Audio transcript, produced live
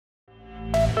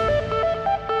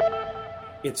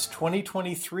It's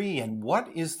 2023, and what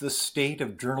is the state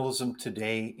of journalism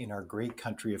today in our great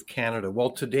country of Canada?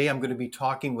 Well, today I'm going to be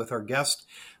talking with our guest,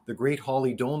 the great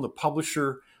Holly Doan, the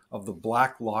publisher of the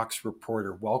Blacklocks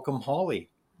Reporter. Welcome, Holly.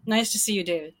 Nice to see you,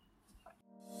 David.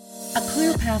 A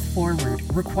clear path forward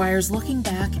requires looking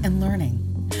back and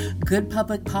learning. Good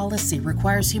public policy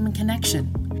requires human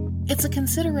connection. It's a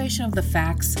consideration of the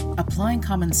facts, applying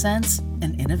common sense,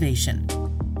 and innovation.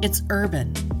 It's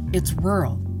urban, it's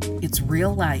rural, it's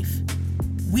real life.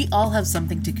 We all have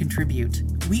something to contribute.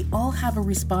 We all have a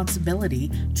responsibility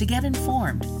to get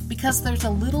informed because there's a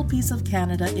little piece of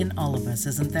Canada in all of us,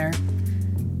 isn't there?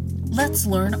 Let's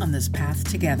learn on this path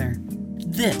together.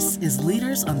 This is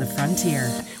Leaders on the Frontier.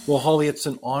 Well, Holly, it's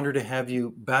an honor to have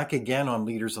you back again on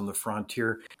Leaders on the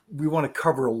Frontier. We want to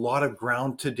cover a lot of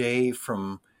ground today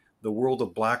from the world of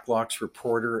Blacklocks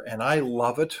Reporter, and I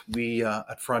love it. We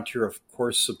at Frontier, of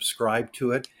course, subscribe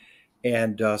to it,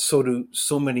 and so do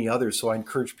so many others. So I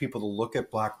encourage people to look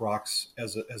at Blacklocks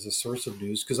as a source of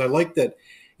news, because I like that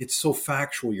it's so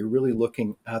factual. You're really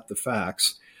looking at the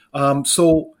facts.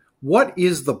 So what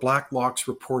is the Blacklocks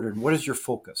Reporter, and what is your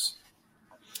focus?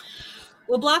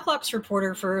 Well, Blacklocks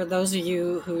Reporter, for those of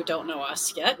you who don't know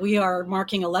us yet, we are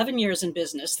marking 11 years in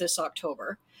business this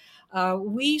October.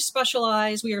 We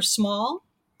are small,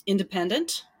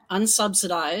 independent,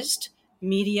 unsubsidized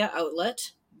media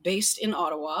outlet based in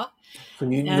Ottawa. So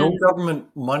no government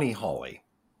money, Holly?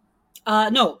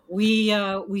 No, we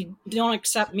don't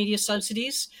accept media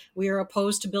subsidies. We are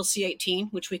opposed to Bill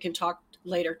C-18, which we can talk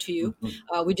later to you.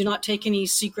 Mm-hmm. We do not take any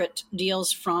secret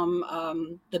deals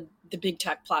from the big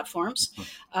tech platforms.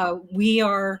 We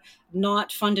are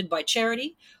not funded by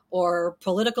charity or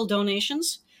political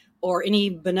donations or any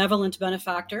benevolent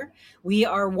benefactor. We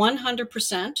are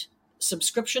 100%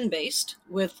 subscription-based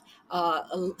with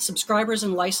subscribers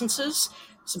and licenses,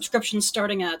 subscriptions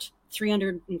starting at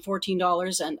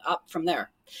 $314 and up from there.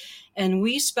 And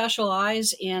we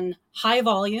specialize in high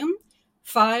volume,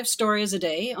 5 stories a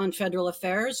day on federal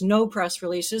affairs, no press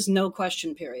releases, no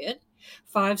question period,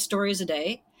 5 stories a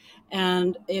day.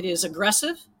 And it is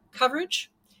aggressive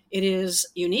coverage. It is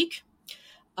unique.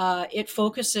 It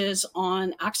focuses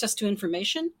on access to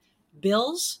information,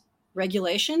 bills,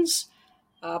 regulations,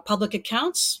 public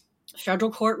accounts,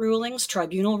 federal court rulings,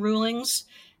 tribunal rulings,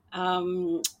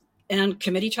 and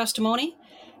committee testimony.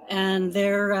 And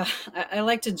I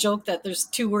like to joke that there's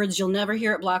 2 words you'll never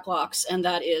hear at Blacklocks, and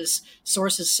that is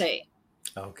sources say.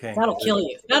 Okay. That'll kill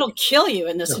you. That'll kill you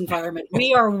in this environment.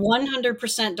 We are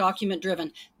 100% document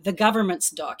driven, the government's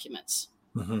documents.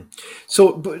 Mm-hmm.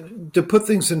 So to put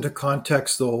things into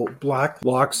context, though,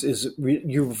 Blacklocks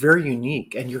you're very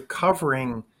unique, and you're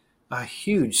covering a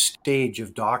huge stage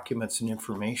of documents and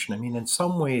information. I mean, in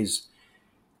some ways,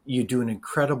 you do an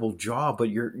incredible job, but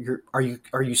are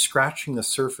you scratching the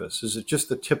surface? Is it just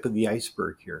the tip of the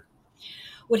iceberg here?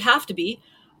 Would have to be.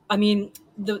 I mean,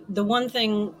 the one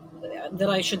thing that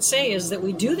I should say is that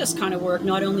we do this kind of work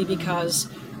not only because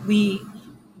we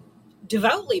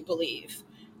devoutly believe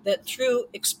that through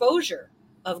exposure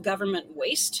of government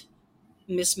waste,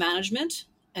 mismanagement,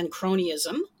 and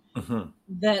cronyism, mm-hmm.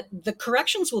 that the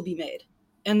corrections will be made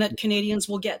and that Canadians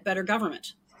will get better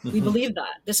government. Mm-hmm. We believe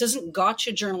that. This isn't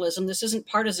gotcha journalism. This isn't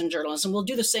partisan journalism. We'll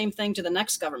do the same thing to the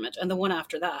next government and the one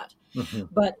after that. Mm-hmm.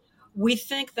 But we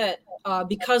think that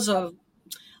because of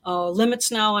limits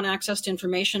now on access to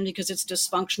information, because it's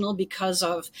dysfunctional, because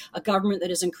of a government that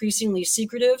is increasingly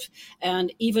secretive,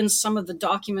 and even some of the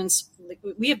documents,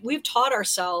 we've taught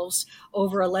ourselves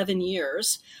over 11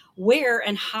 years where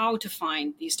and how to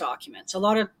find these documents. A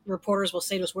lot of reporters will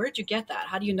say to us, where did you get that?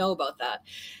 How do you know about that?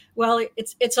 Well,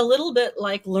 it's a little bit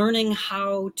like learning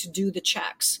how to do the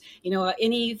checks. You know,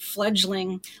 any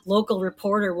fledgling local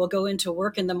reporter will go into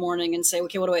work in the morning and say,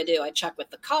 okay, what do? I check with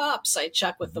the cops. I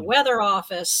check with the weather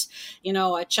office. You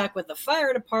know, I check with the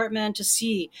fire department to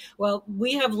see. Well,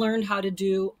 we have learned how to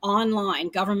do online.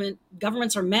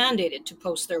 Governments are mandated to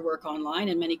post their work online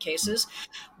in many cases.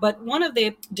 But one of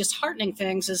the disheartening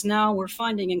things is now we're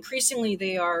finding increasingly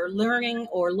they are learning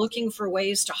or looking for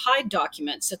ways to hide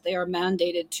documents that they are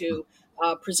mandated to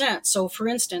present. So, for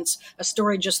instance, a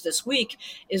story just this week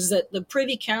is that the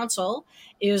Privy Council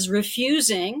is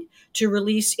refusing to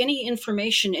release any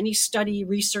information, any study,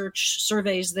 research,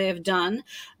 surveys they have done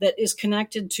that is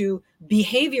connected to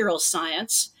behavioral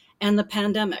science and the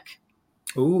pandemic.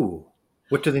 Ooh.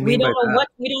 What do they We mean by don't know that? what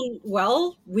we don't.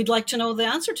 Well, we'd like to know the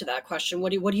answer to that question.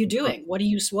 What are you doing? What are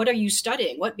you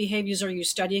studying? What behaviors are you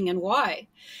studying, and why?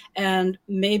 And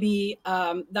maybe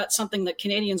that's something that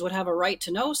Canadians would have a right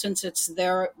to know, since it's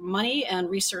their money and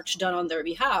research done on their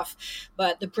behalf.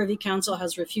 But the Privy Council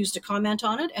has refused to comment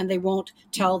on it, and they won't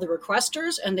tell the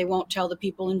requesters, and they won't tell the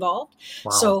people involved.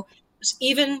 Wow. So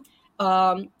even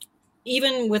um,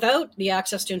 even without the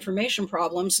access to information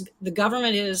problems,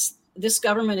 this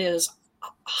government is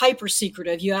hyper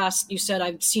secretive. You said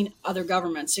I've seen other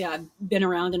governments. Yeah, I've been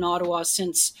around in Ottawa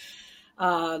since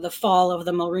the fall of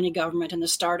the Mulroney government and the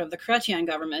start of the Chrétien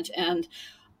government, and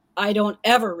I don't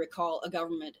ever recall a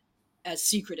government as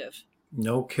secretive.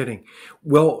 No kidding.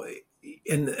 Well,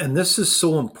 and this is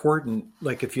so important.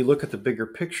 Like if you look at the bigger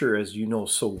picture, as you know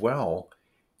so well,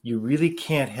 you really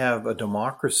can't have a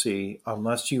democracy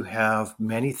unless you have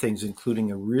many things,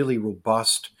 including a really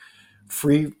robust,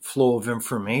 free flow of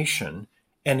information,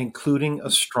 and including a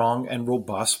strong and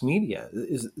robust media.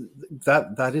 Is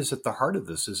that is at the heart of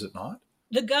this, is it not?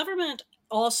 The government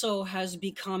also has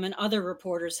become, and other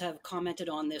reporters have commented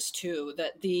on this too,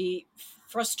 that the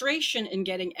frustration in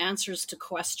getting answers to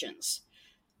questions,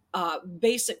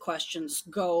 basic questions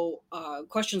go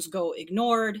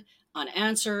ignored,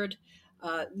 unanswered.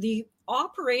 The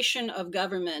operation of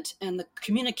government and the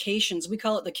communications, we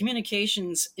call it the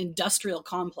communications industrial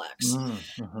complex,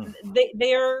 Mm-hmm.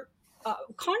 they're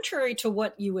contrary to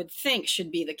what you would think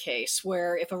should be the case,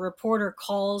 where if a reporter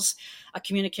calls a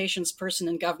communications person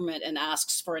in government and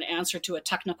asks for an answer to a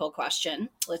technical question,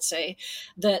 let's say,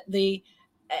 that the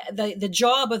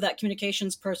job of that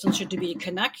communications person should be to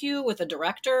connect you with a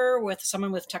director, with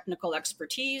someone with technical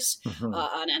expertise, Mm-hmm.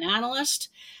 an analyst.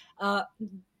 Uh,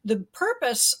 the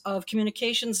purpose of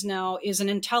communications now is an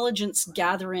intelligence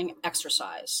gathering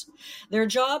exercise. Their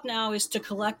job now is to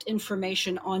collect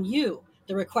information on you,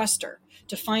 the requester,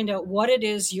 to find out what it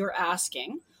is you're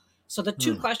asking. So the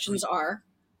two questions are,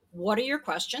 what are your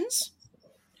questions?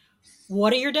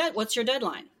 What's your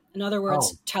deadline? In other Oh,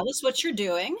 words, tell us what you're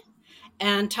doing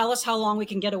and tell us how long we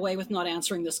can get away with not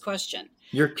answering this question.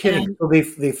 you're kidding. And So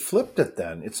they flipped it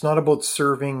then. It's not about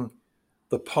serving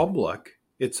the public,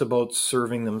 it's about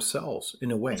serving themselves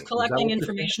in a way. it's Is that collecting what you're saying?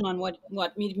 information on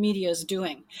what media is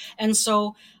doing. And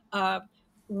so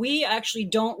we actually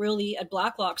don't really, at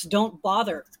Blacklocks, don't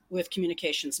bother with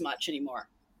communications much anymore.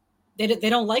 They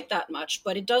don't like that much,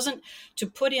 but it doesn't, to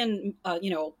put in,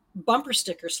 bumper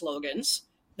sticker slogans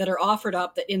that are offered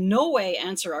up that in no way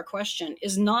answer our question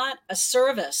is not a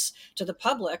service to the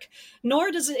public, nor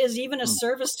is even a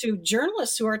service to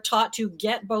journalists who are taught to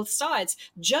get both sides.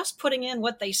 Just putting in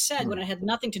what they said when it had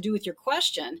nothing to do with your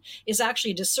question is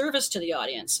actually a disservice to the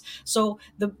audience. So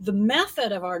the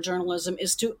method of our journalism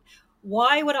is to,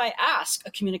 why would I ask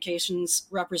a communications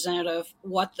representative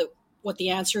what the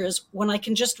answer is when I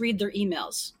can just read their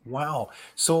emails? Wow.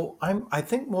 So I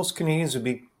think most Canadians would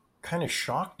be kind of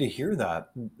shocked to hear that.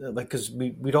 Like, because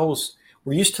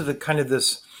we're used to the kind of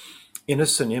this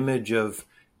innocent image of,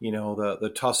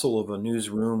 the tussle of a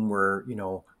newsroom where,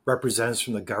 representatives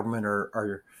from the government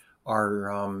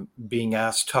are being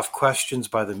asked tough questions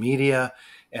by the media,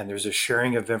 and there's a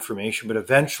sharing of information, but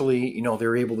eventually,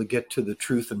 they're able to get to the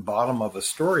truth and bottom of a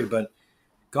story. But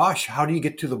gosh, how do you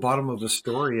get to the bottom of the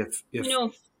story if You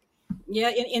know, yeah,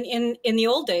 in the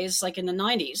old days, like in the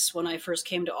 90s, when I first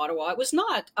came to Ottawa, it was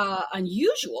not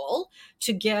unusual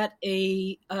to get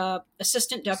a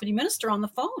assistant deputy minister on the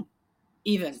phone,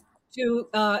 even to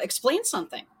explain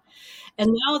something.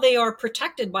 And now they are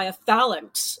protected by a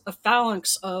phalanx of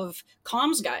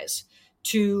comms guys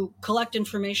to collect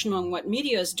information on what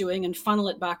media is doing and funnel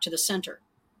it back to the center.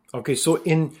 Okay, so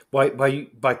in by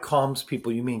comms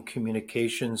people, you mean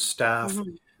communications staff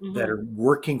Hmm. that Hmm. are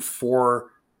working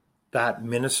for that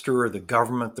minister or the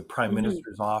government, the prime Hmm.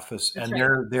 minister's office, That's and right.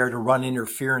 they're there to run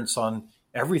interference on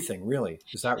everything, really.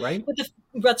 Is that right?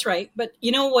 That's right. But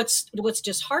you know what's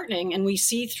disheartening, and we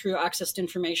see through access to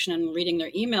information and reading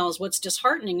their emails, what's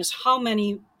disheartening is how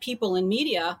many people in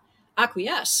media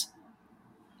acquiesce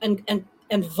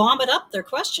and vomit up their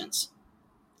questions.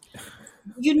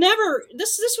 You never,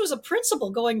 this was a principle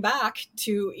going back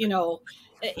to,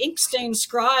 ink stained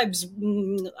scribes,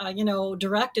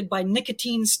 directed by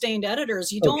nicotine stained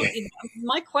editors. You don't, Okay.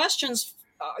 my questions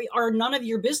are none of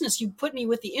your business. You put me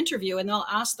with the interview and they'll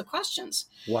ask the questions.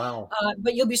 Wow.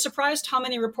 But you'll be surprised how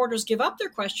many reporters give up their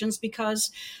questions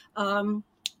because, and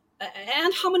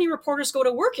how many reporters go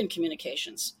to work in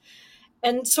communications.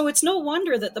 And so it's no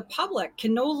wonder that the public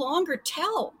can no longer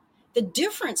tell the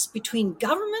difference between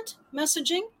government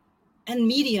messaging and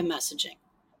media messaging.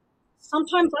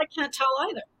 Sometimes I can't tell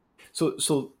either.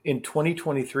 So in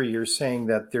 2023, you're saying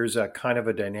that there's a kind of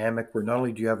a dynamic where not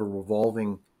only do you have a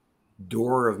revolving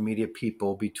door of media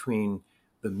people between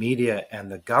the media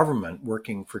and the government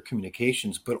working for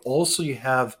communications, but also you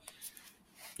have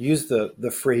use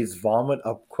the phrase vomit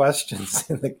up questions.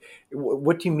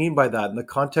 What do you mean by that? In the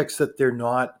context that they're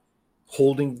not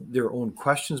holding their own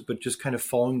questions, but just kind of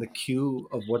following the cue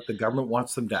of what the government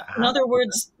wants them to In ask? other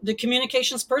words, the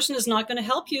communications person is not going to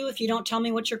help you if you don't tell me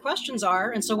what your questions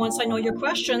are. And so once I know your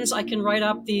questions, I can write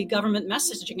up the government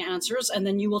messaging answers, and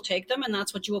then you will take them, and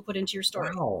that's what you will put into your story.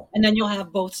 Wow. And then you'll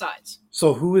have both sides.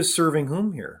 So who is serving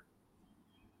whom here?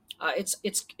 It's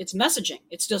messaging.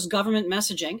 It's just government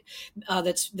messaging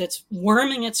that's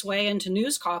worming its way into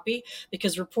news copy,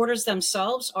 because reporters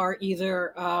themselves are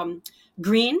either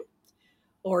green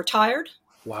or tired,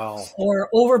 Wow. or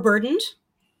overburdened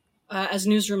as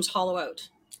newsrooms hollow out.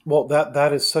 Well,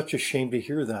 that is such a shame to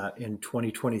hear that in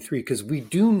 2023, because we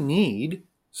do need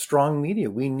strong media.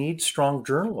 We need strong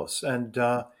journalists, and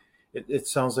it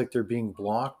sounds like they're being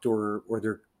blocked or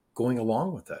they're going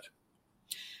along with it.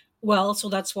 Well, so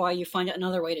that's why you find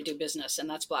another way to do business, and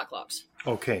that's Blacklocks.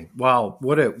 Okay. Wow.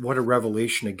 What a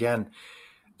revelation again.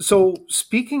 So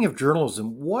speaking of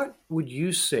journalism, what would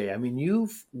you say? I mean,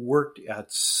 you've worked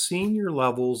at senior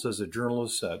levels as a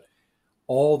journalist at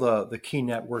all the key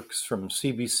networks from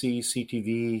CBC,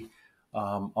 CTV,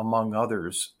 among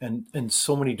others, and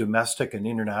so many domestic and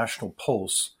international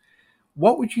posts.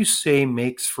 What would you say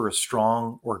makes for a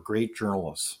strong or great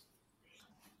journalist?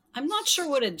 I'm not sure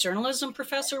what a journalism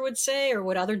professor would say or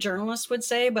what other journalists would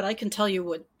say, but I can tell you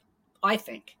what I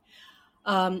think.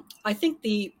 I think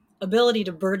the ability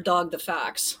to bird dog the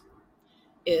facts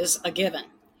is a given.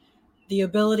 The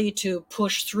ability to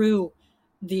push through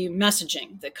the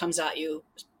messaging that comes at you,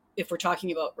 if we're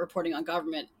talking about reporting on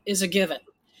government, is a given.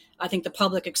 I think the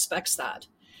public expects that.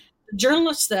 The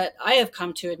journalists that I have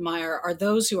come to admire are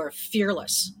those who are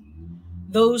fearless,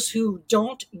 those who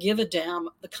don't give a damn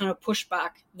the kind of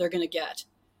pushback they're going to get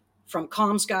from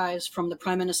comms guys, from the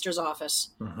Prime Minister's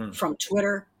office, from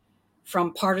Twitter,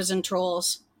 from partisan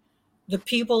trolls, the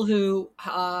people who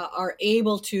are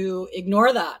able to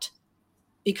ignore that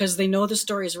because they know the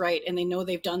story is right and they know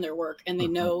they've done their work and they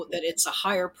know that it's a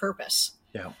higher purpose.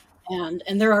 Yeah.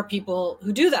 And there are people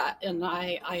who do that, and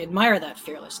I admire that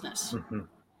fearlessness.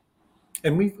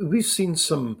 And we've seen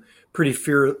some pretty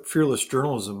fearless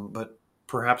journalism, but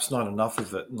perhaps not enough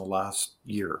of it in the last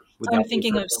year. I'm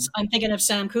thinking of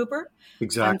Sam Cooper.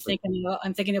 Exactly.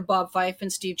 I'm thinking of Bob Fife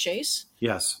and Steve Chase.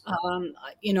 Yes.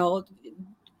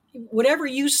 Whatever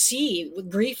you see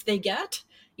with grief they get,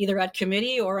 either at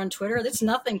committee or on Twitter, that's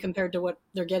nothing compared to what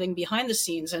they're getting behind the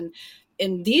scenes. And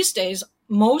in these days,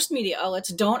 most media outlets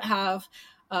don't have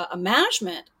a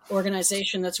management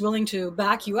organization that's willing to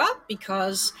back you up,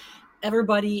 because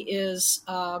everybody is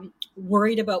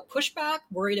worried about pushback,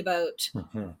 worried about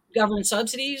government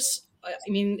subsidies. I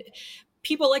mean,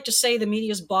 people like to say the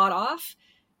media is bought off.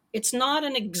 It's not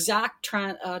an exact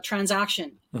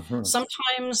transaction.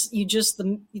 Sometimes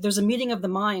there's a meeting of the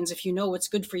minds if you know what's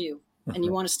good for you and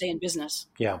you want to stay in business.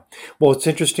 Yeah. Well, it's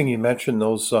interesting you mentioned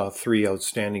those three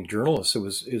outstanding journalists.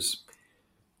 Is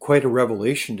quite a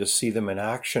revelation to see them in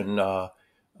action,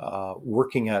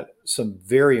 working at some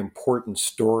very important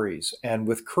stories and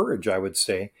with courage, I would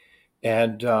say.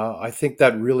 And I think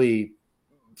that really,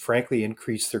 frankly,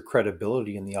 increased their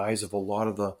credibility in the eyes of a lot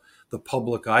of the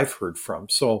public I've heard from.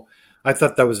 So I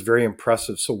thought that was very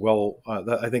impressive. So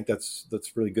I think that's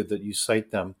really good that you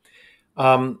cite them.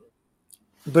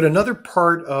 But another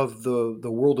part of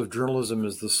the world of journalism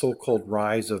is the so-called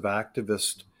rise of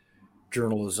activist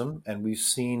journalism. And we've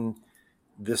seen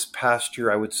this past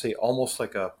year, I would say, almost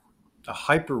like a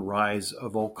hyper rise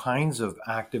of all kinds of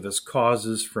activist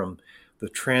causes, from the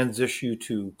trans issue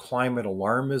to climate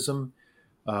alarmism,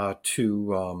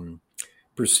 to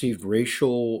perceived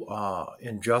racial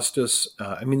injustice.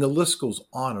 I mean, the list goes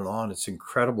on and on. It's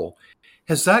incredible.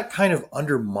 Has that kind of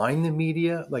undermined the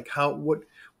media? Like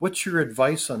what's your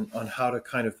advice on how to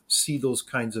kind of see those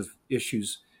kinds of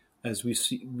issues as we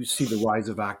see the rise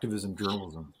of activism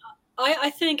journalism? I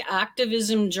think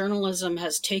activism journalism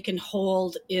has taken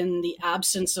hold in the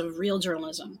absence of real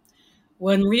journalism.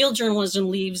 When real journalism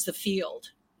leaves the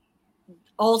field,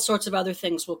 all sorts of other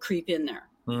things will creep in there.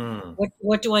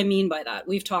 What do I mean by that?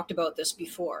 We've talked about this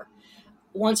before.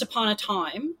 Once upon a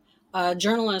time,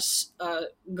 journalists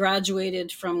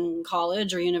graduated from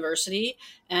college or university,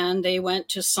 and they went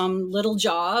to some little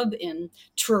job in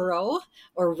Truro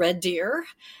or Red Deer,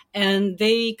 and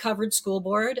they covered school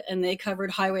board and they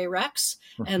covered highway wrecks.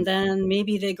 And then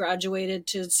maybe they graduated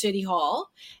to City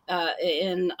Hall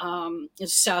in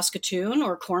Saskatoon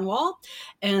or Cornwall.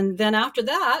 And then after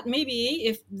that, maybe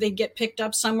if they get picked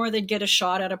up somewhere, they'd get a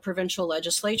shot at a provincial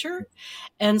legislature.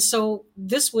 And so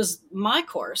this was my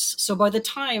course. So by the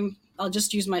time, I'll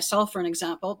just use myself for an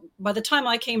example, by the time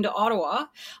I came to Ottawa,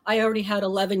 I already had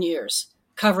 11 years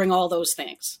covering all those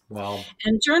things. Wow.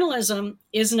 And journalism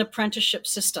is an apprenticeship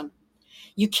system.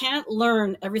 You can't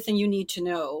learn everything you need to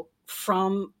know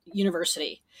from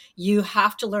university. You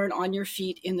have to learn on your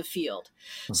feet in the field.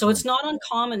 So it's not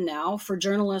uncommon now for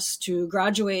journalists to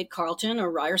graduate Carleton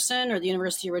or Ryerson or the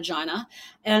University of Regina.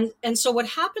 And so what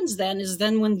happens then is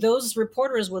when those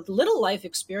reporters with little life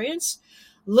experience,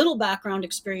 little background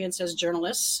experience as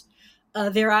journalists,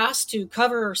 they're asked to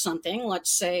cover something,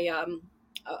 let's say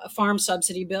a farm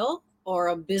subsidy bill or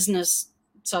a business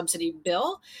subsidy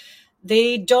bill.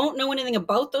 They don't know anything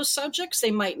about those subjects.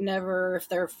 They might never, if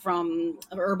they're from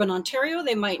urban Ontario,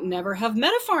 they might never have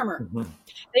met a farmer.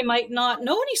 They might not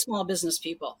know any small business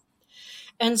people.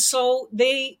 And so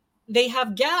they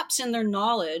have gaps in their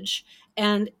knowledge,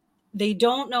 and they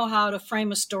don't know how to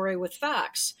frame a story with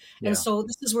facts. Yeah. And so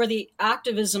this is where the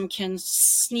activism can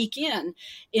sneak in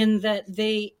that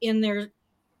they, in their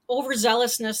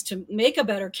overzealousness to make a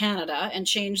better Canada and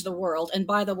change the world. And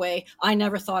by the way, I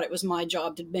never thought it was my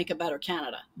job to make a better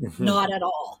Canada. Not at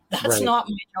all. That's not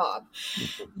my job.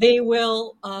 They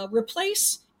will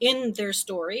replace in their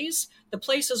stories the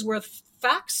places where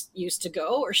facts used to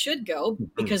go or should go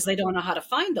because they don't know how to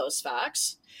find those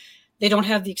facts. They don't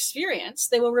have the experience.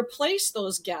 They will replace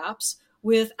those gaps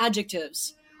with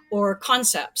adjectives or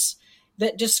concepts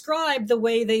that describe the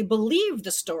way they believe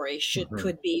the story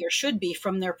could be or should be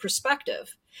from their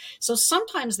perspective. So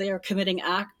sometimes they are committing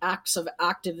acts of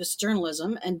activist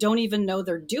journalism and don't even know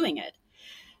they're doing it.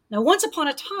 Now, once upon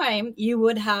a time, you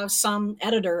would have some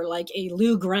editor like a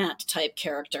Lou Grant type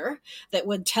character that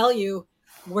would tell you,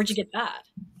 where'd you get that?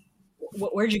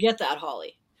 Where'd you get that,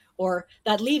 Holly? Or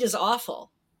that lead is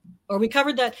awful. Or we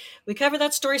covered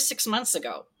that story 6 months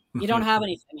ago. You don't have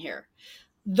anything here.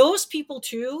 Those people,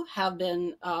 too, have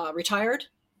been retired,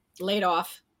 laid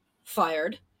off,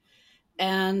 fired,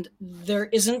 and there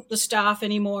isn't the staff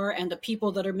anymore. And the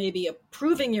people that are maybe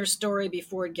approving your story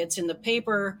before it gets in the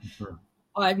paper,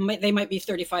 they might be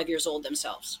 35 years old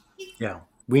themselves. Yeah.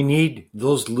 We need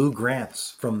those Lou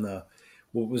Grants from the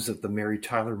Mary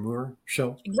Tyler Moore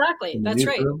show? Exactly. That's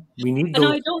right. We need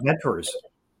those mentors.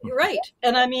 You're right.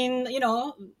 And I mean,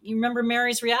 you remember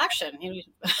Mary's reaction.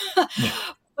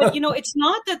 But, it's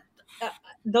not that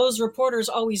those reporters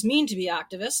always mean to be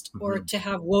activists or to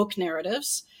have woke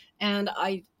narratives. And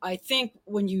I think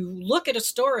when you look at a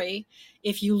story,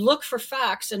 if you look for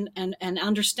facts and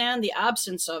understand the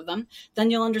absence of them, then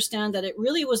you'll understand that it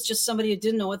really was just somebody who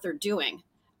didn't know what they're doing,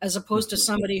 as opposed to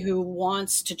somebody who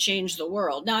wants to change the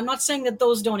world. Now, I'm not saying that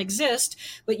those don't exist,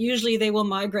 but usually they will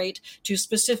migrate to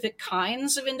specific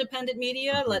kinds of independent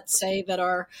media, let's say that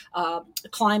are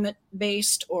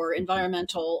climate-based or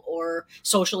environmental or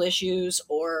social issues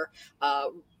or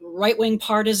right-wing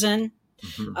partisan,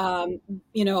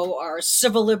 are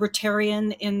civil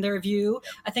libertarian in their view.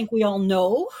 I think we all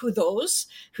know who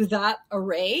that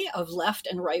array of left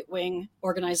and right-wing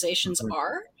organizations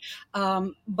are.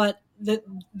 But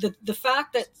the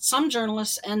fact that some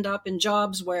journalists end up in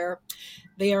jobs where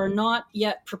they are not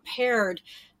yet prepared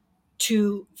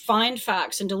to find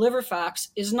facts and deliver facts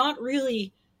is not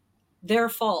really their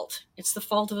fault. It's the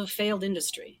fault of a failed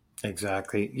industry.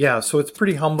 Exactly. Yeah. So it's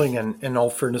pretty humbling. And in all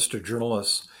fairness to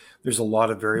journalists, there's a lot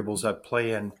of variables at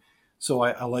play. And so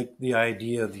I like the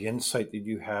idea, the insight that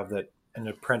you have that an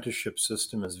apprenticeship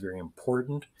system is very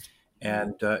important.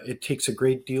 And it takes a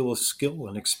great deal of skill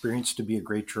and experience to be a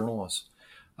great journalist.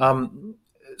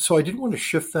 So I did want to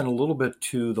shift then a little bit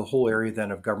to the whole area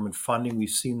then of government funding. We've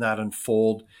seen that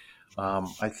unfold.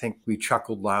 I think we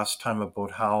chuckled last time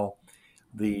about how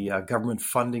the government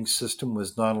funding system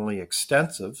was not only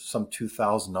extensive, some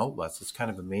 2,000 outlets. It's kind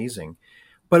of amazing.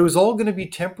 But it was all going to be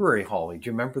temporary, Holly. Do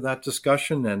you remember that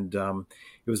discussion? And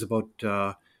it was about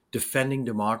defending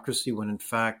democracy when, in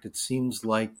fact, it seems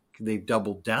like they've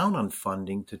doubled down on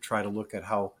funding to try to look at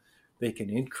how they can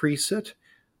increase it.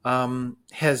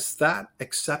 Has that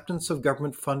acceptance of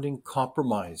government funding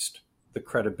compromised the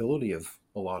credibility of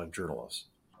a lot of journalists?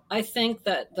 I think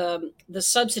that the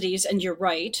subsidies, and you're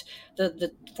right,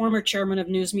 the former chairman of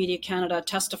News Media Canada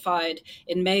testified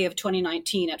in May of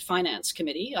 2019 at Finance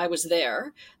Committee. I was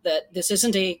there, that this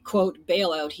isn't a, quote,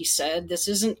 bailout, he said. This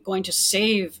isn't going to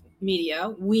save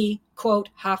media. We, quote,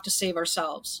 have to save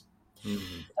ourselves.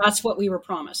 That's what we were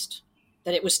promised,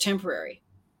 that it was temporary.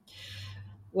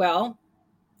 Well,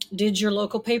 did your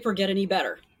local paper get any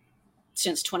better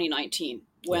since 2019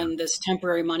 Yeah. when this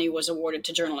temporary money was awarded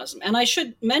to journalism? And I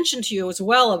should mention to you as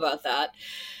well about that,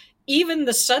 even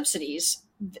the subsidies,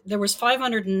 there was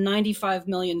 $595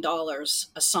 million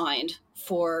assigned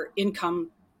for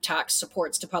income tax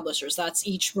supports to publishers. That's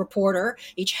each reporter,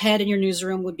 each head in your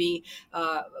newsroom would be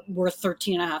worth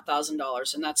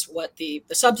 $13,500. And that's what the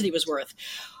subsidy was worth.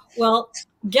 Well,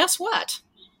 guess what?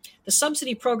 The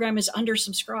subsidy program is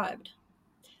undersubscribed.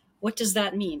 What does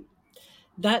that mean?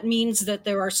 That means that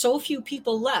there are so few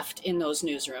people left in those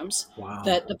newsrooms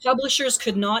that the publishers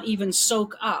could not even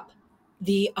soak up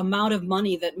the amount of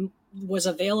money that was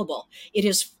available. It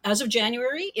is, as of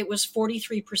January, it was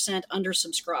 43%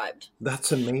 undersubscribed.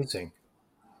 That's amazing.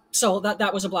 So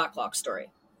that was a Blacklock story.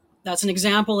 That's an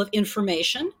example of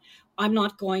information. I'm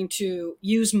not going to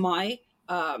use my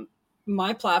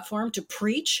platform to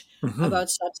preach about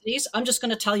subsidies. I'm just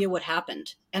going to tell you what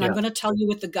happened. And I'm going to tell you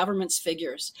with the government's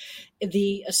figures.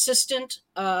 The assistant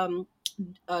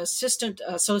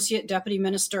associate deputy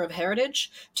minister of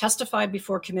heritage testified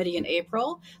before committee in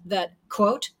April that,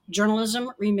 quote,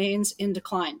 journalism remains in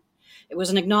decline. It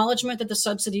was an acknowledgement that the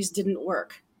subsidies didn't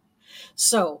work.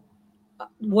 So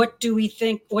what do we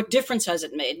think? What difference has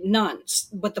it made? None.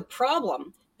 But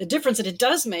the difference that it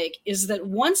does make is that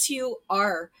once you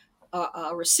are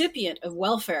a recipient of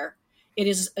welfare, it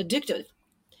is addictive.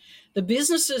 The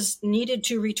businesses needed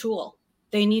to retool.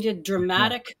 They needed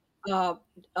dramatic,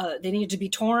 they needed to be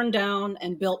torn down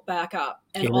and built back up.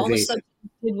 And all of a sudden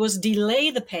it was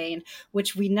delay the pain,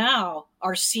 which we now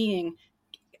are seeing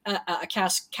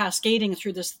cascading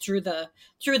through the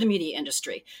media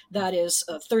industry. That is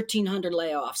 1,300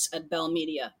 layoffs at Bell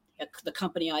Media, the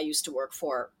company I used to work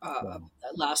for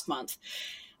last month.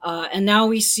 And now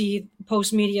we see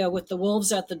Post Media with the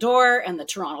Wolves at the door and the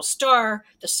Toronto Star,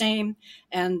 the same.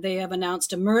 And they have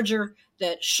announced a merger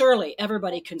that surely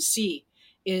everybody can see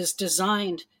is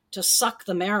designed to suck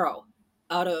the marrow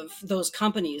out of those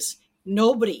companies.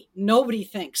 Nobody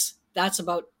thinks that's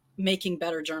about making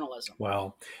better journalism.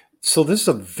 Wow. So this is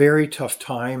a very tough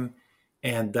time,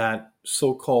 and that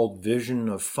so-called vision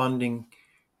of funding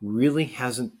really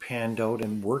hasn't panned out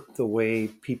and worked the way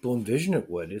people envision it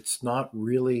would. It's not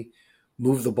really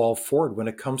moved the ball forward when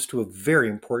it comes to a very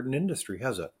important industry,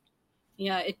 has it?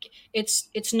 Yeah,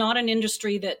 it's not an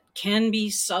industry that can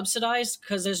be subsidized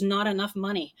because there's not enough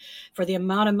money for the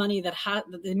amount of money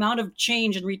the amount of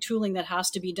change and retooling that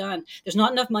has to be done. There's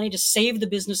not enough money to save the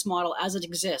business model as it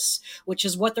exists, which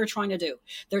is what they're trying to do.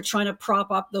 They're trying to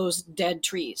prop up those dead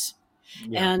trees.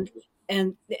 Yeah.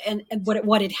 And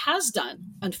what it has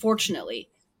done, unfortunately,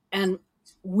 and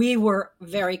we were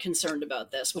very concerned about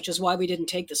this, which is why we didn't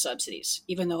take the subsidies,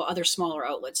 even though other smaller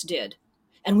outlets did.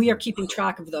 And we are keeping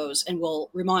track of those and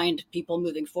will remind people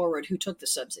moving forward who took the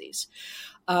subsidies.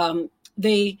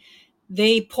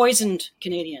 They poisoned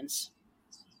Canadians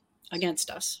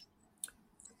against us.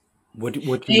 What do you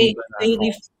mean by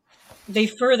that?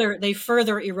 They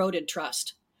further eroded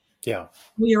trust. Yeah.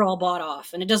 We are all bought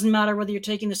off. And it doesn't matter whether you're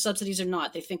taking the subsidies or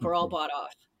not. They think we're all bought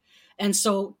off. And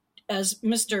so, as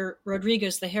Mr.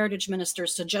 Rodriguez, the Heritage Minister,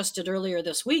 suggested earlier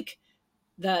this week,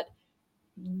 that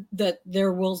they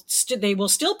will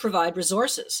still provide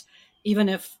resources, even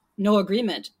if no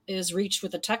agreement is reached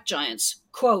with the tech giants.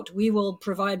 Quote, we will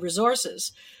provide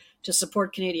resources to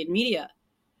support Canadian media.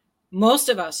 Most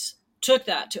of us took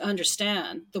that to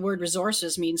understand the word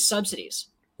resources means subsidies.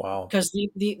 Wow. Because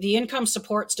the income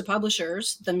supports to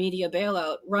publishers, the media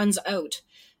bailout, runs out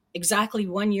exactly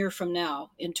 1 year from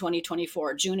now in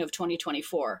 2024, June of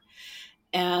 2024.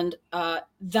 And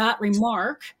that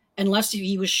remark, unless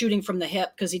he was shooting from the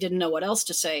hip because he didn't know what else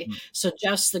to say,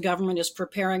 suggests the government is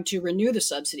preparing to renew the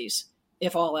subsidies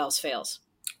if all else fails.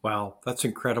 Wow, that's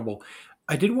incredible.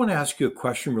 I did want to ask you a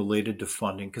question related to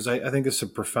funding, because I think this is a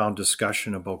profound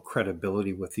discussion about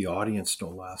credibility with the audience, no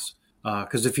less.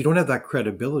 Because if you don't have that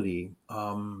credibility,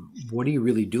 what are you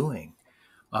really doing?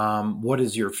 What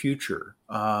is your future?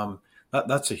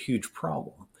 That's a huge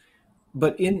problem.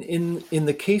 But in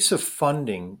the case of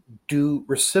funding, do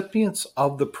recipients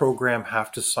of the program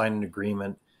have to sign an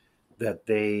agreement that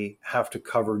they have to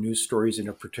cover news stories in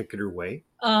a particular way?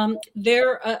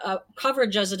 Their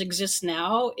coverage as it exists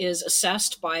now is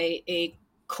assessed by a,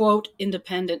 quote,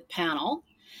 independent panel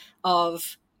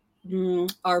of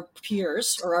our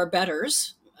peers or our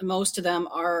betters. Most of them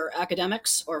are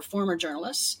academics or former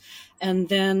journalists. And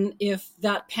then if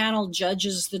that panel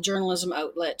judges the journalism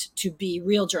outlet to be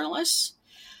real journalists,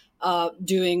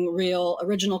 doing real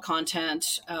original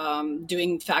content,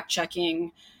 doing fact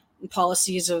checking,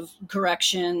 policies of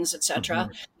corrections, etc.,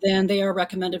 then they are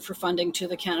recommended for funding to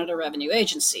the Canada Revenue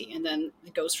Agency, and then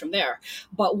it goes from there.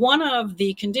 But one of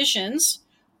the conditions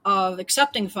of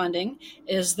accepting funding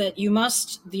is that you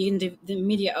must, the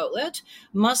media outlet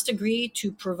must agree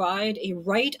to provide a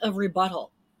right of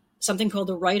rebuttal, something called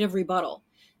the right of rebuttal.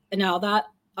 And now that,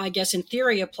 I guess, in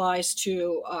theory applies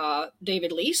to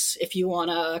David Leis. If you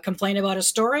want to complain about a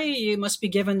story, you must be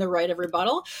given the right of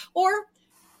rebuttal, or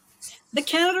the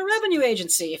Canada Revenue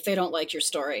Agency if they don't like your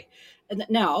story. And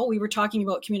now, we were talking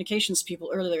about communications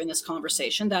people earlier in this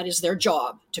conversation. That is their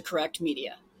job, to correct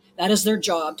media. That is their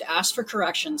job, to ask for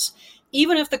corrections,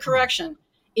 even if the correction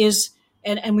is,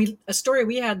 a story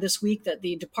we had this week that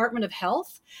the Department of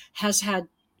Health has had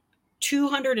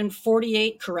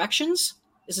 248 corrections.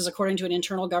 This is according to an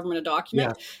internal government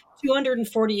document. Yeah.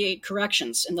 248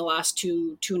 corrections in the last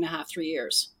 2.5, 3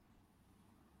 years.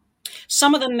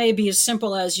 Some of them may be as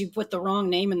simple as you put the wrong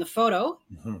name in the photo.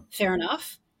 Fair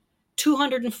enough.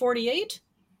 248?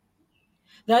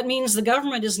 That means the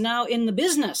government is now in the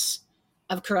business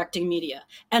of correcting media.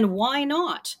 And why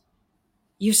not?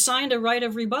 You signed a right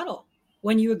of rebuttal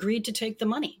when you agreed to take the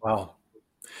money. Wow.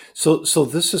 So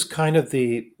this is kind of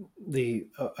the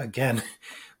again,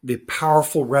 the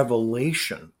powerful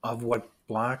revelation of what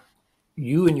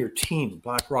you and your team,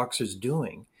 Blacklocks, is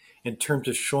doing in terms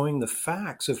of showing the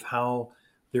facts of how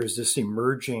there's this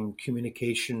emerging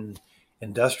communication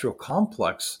industrial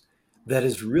complex that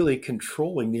is really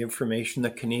controlling the information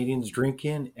that Canadians drink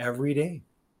in every day.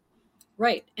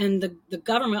 Right. And the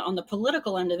government, on the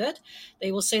political end of it,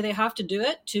 they will say they have to do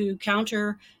it to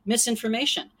counter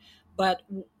misinformation. But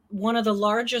one of the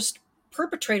largest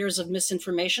perpetrators of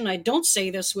misinformation, I don't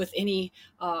say this with any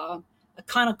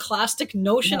iconoclastic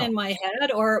notion in my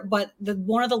head, but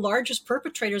one of the largest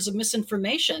perpetrators of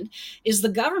misinformation is the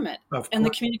government and the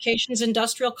communications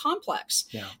industrial complex.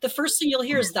 Yeah. The first thing you'll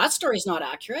hear is that story's not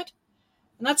accurate.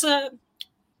 And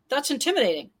that's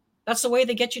intimidating. That's the way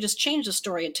they get you to change the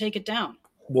story and take it down.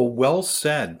 Well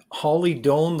said. Holly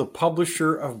Doan, the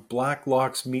publisher of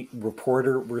Blacklocks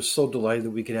Reporter. We're so delighted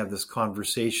that we could have this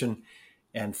conversation.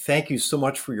 And thank you so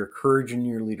much for your courage and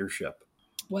your leadership.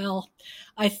 Well,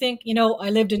 I think, I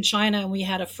lived in China and we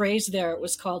had a phrase there. It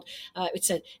was called, it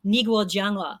said, "Ni guo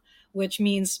jiangla," which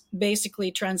means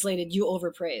basically translated, you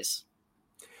overpraise.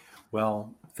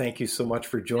 Well, thank you so much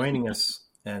for joining us.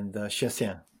 And 谢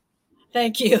谢.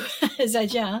 Thank you. 再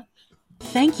见.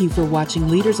 Thank you for watching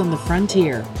Leaders on the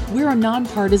Frontier. We're a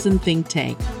nonpartisan think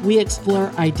tank. We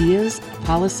explore ideas,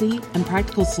 policy, and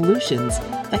practical solutions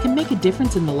that can make a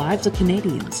difference in the lives of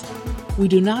Canadians. We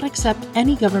do not accept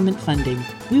any government funding.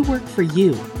 We work for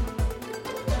you.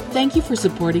 Thank you for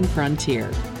supporting Frontier.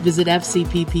 Visit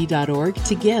fcpp.org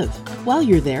to give. While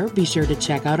you're there, be sure to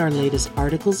check out our latest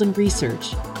articles and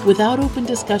research. Without open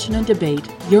discussion and debate,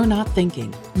 you're not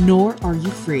thinking, nor are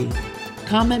you free.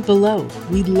 Comment below.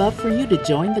 We'd love for you to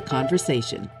join the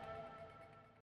conversation.